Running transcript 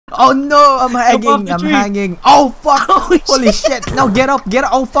Oh no, I'm hanging. I'm hanging. Oh fuck. Holy shit. No, get up. Get up.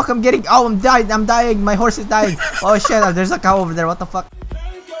 Oh fuck, I'm getting. Oh, I'm dying. I'm dying. My horse is dying. Oh shit, there's a cow over there. What the fuck?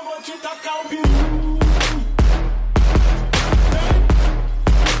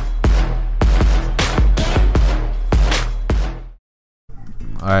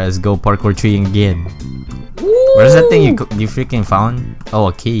 Alright, let's go parkour tree again. Woo! Where's that thing you freaking found? Oh,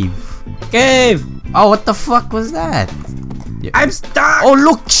 a cave. Cave! Oh, what the fuck was that? I'm stuck! Oh,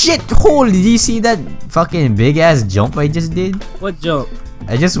 look, shit! Holy, did you see that fucking big ass jump I just did? What jump?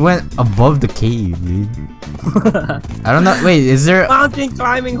 I just went above the cave, dude. I don't know. Wait, is there mountain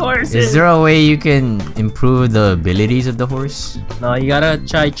climbing horses? Is there a way you can improve the abilities of the horse? No, you gotta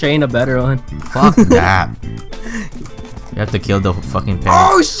train a better one. Fuck that. You have to kill the fucking parrot.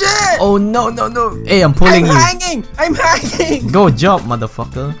 Oh shit! Oh no no no! Hey, I'm pulling you. I'm hanging! Go jump,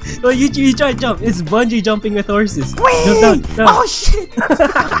 motherfucker! Oh, you try to jump. It's bungee jumping with horses. Whee! Jump down. Oh shit!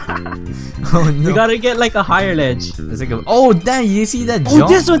 Oh no! You gotta get like a higher ledge. It's like oh damn! You see that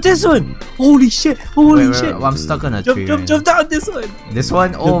jump? Oh, this one! Holy shit! Holy shit! I'm stuck on a tree. Jump down this one! This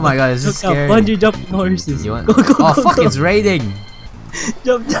one? Oh my god! This is scary. Bungee jumping horses. You want? Oh fuck! It's raining.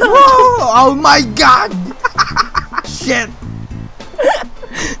 Jump down! Whoa! Oh my god! Shit!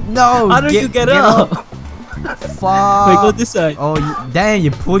 No! How do you get up? Fuck! Wait, go this side. Oh, damn!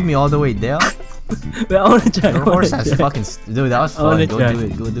 You pulled me all the way down. Wait, I wanna try. Your horse has fucking. Dude, that was fun. Go do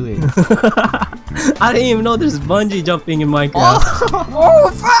it. Go do it. I didn't even know there's bungee jumping in Minecraft. Oh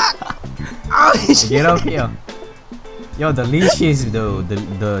fuck! Oh shit! Get up here. Yo, the leashes though.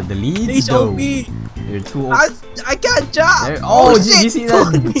 The leads leash though. OP. You're too old. I can't jump. Oh, did you see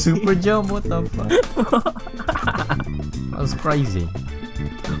that super jump? What the fuck? That was crazy.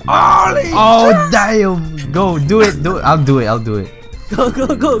 Oh damn! Go do it. Do it. I'll do it.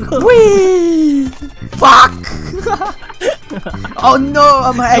 Go. Whee! Fuck! Oh no!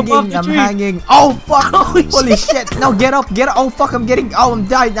 I'm hanging. Oh fuck! Holy shit! No, get up. Oh fuck! I'm getting. Oh, I'm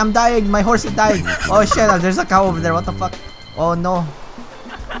dying. My horse is dying. Oh shit! There's a cow over there. What the fuck? Oh no!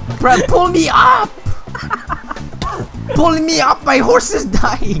 Bruh, pull me up! Pull me up! My horse is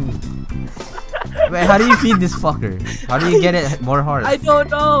dying. Wait, how do you feed this fucker? How do you get it more hearts? I don't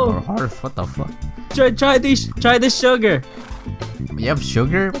know. More hearts? What the fuck? Try this sugar. You have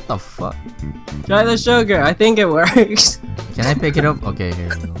sugar? What the fuck? Try the sugar. I think it works. Can I pick it up? Okay, here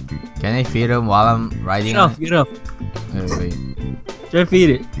we go. Can I feed him while I'm riding on it? Get up. Wait. Try feed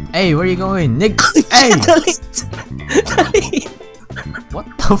it. Hey, where are you going? Nick! Hey! What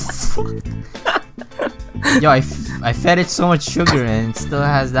the fuck? Yo, I fed it so much sugar and it still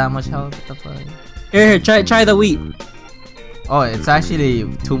has that much health. What the fuck? Here, try the wheat. Oh, it's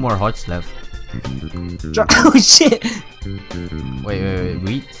actually 2 more hearts left. Oh shit! Wait,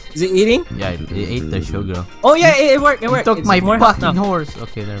 wheat? Is it eating? Yeah, it ate the sugar. Oh yeah, it worked. It took my fucking horse.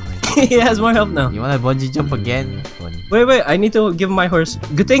 Okay, never mind. It has more health now. You wanna bungee jump again? Funny. Wait, I need to give my horse.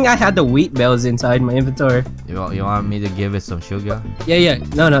 Good thing I had the wheat bells inside my inventory. You want me to give it some sugar? Yeah.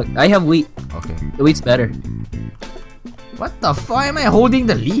 No, I have wheat. Okay. The wheat's better. What the fuck? Why am I holding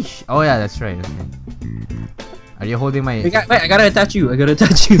the leash? Oh yeah, that's right. Okay. Are you holding my? Wait, I gotta attach you.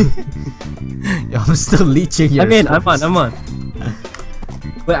 Yo, I'm still leeching your. I'm on.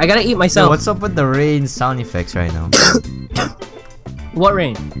 Wait, I gotta eat myself. Yo, what's up with the rain sound effects right now? What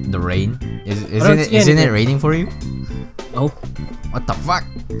rain? The rain? Isn't it raining for you? Oh. What the fuck?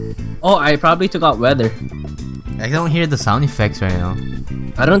 Oh, I probably took out weather. I don't hear the sound effects right now.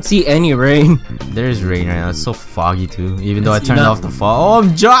 I don't see any rain. There is rain right now. It's so foggy too. Even though I turned off the fog. Oh,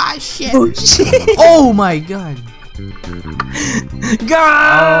 I'm Josh. Shit. Oh shit. Oh my god.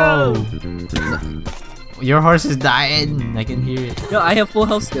 Go! Oh. Your horse is dying. I can hear it. Yo, I have full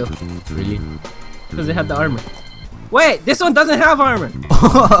health still. Really? Because they have the armor. Wait, this one doesn't have armor.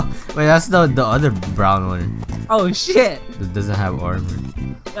 Wait, that's the other brown one. Oh shit. That doesn't have armor.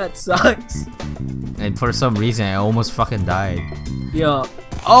 That sucks. And for some reason, I almost fucking died. Yo.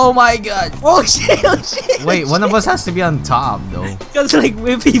 Oh my god. Oh shit. Wait, one of us has to be on top though. Because like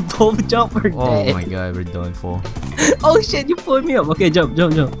if we both jump, we're dead. Oh my god, we're done for. Oh shit, you pulled me up. Okay, jump. Yo,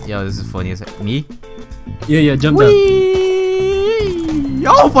 this is funny. Me? Yeah, jump down.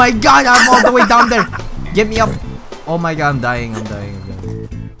 Oh my god, I'm all the way down there. Get me up. Oh my god, I'm dying.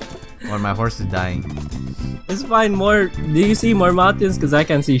 Or my horse is dying. Let's find more. Do you see more mountains? Because I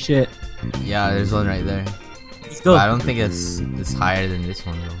can't see shit. Yeah, there's one right there. Let's go. But I don't think it's higher than this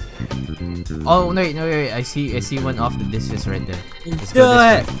one though. Oh no, wait. I see one off the distance right there. Let's go this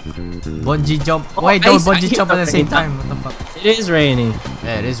way. Bungee jump. Oh, wait, don't bungee jump at the same time. What the fuck? It is raining.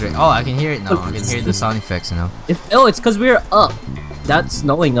 Yeah, it is raining. Oh, I can hear it now. I can hear the sound effects now. It's because we're up. That's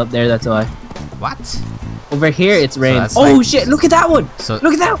snowing up there. That's why. What? Over here, it's rain. that's Oh like- shit! Look at that one. So,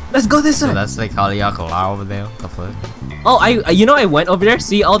 Look at that. Let's go this so way. that's like Haleakala over there. What the fuck? Oh, you know I went over there.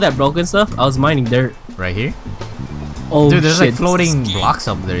 See all that broken stuff? I was mining dirt. Right here? Oh Dude, there's shit, like floating blocks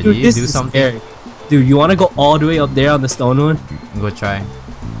up there. Dude, Did you this do is something? scary. Dude, you wanna go all the way up there on the stone one? Go try.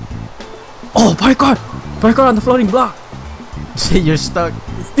 Oh, parkour! Parkour on the floating block. You're stuck.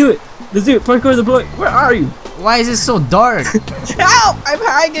 Let's do it. Let's do it. Parkour the block. Where are you? Why is it so dark? Help! I'm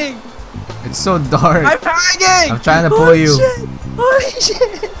hanging. It's so dark. I'm hanging. I'm trying to pull Holy you. Shit. Holy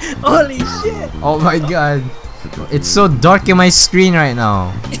shit! Holy shit! Oh my god. It's so dark in my screen right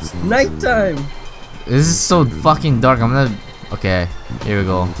now. It's nighttime. This is so fucking dark. I'm gonna. Okay, here we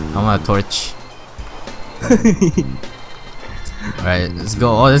go. I'm gonna torch. Alright, let's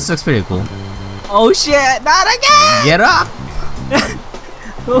go. Oh, this looks pretty cool. Oh shit! Not again! Get up!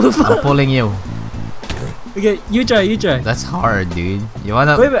 I'm pulling you. Okay, you try. You try. That's hard, dude. You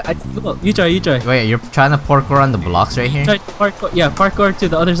wanna. Wait. You try. You try. Wait, you're trying to parkour on the blocks right here? Try parkour. Yeah, parkour to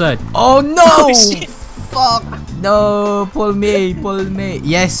the other side. Oh no! Oh, shit. Fuck! No! Pull me! Pull me!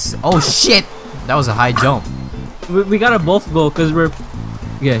 Yes! Oh shit! That was a high jump. We gotta both go because we're.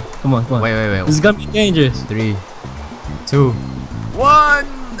 Okay, come on. Wait. This is gonna be dangerous. 3, 2, 1!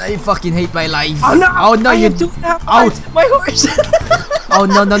 I fucking hate my life. Oh no! Oh no! I You have 2.5 out! hearts. My horse! Oh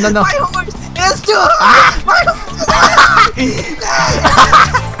no! No! My horse is too hard! My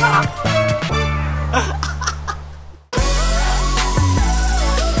horse!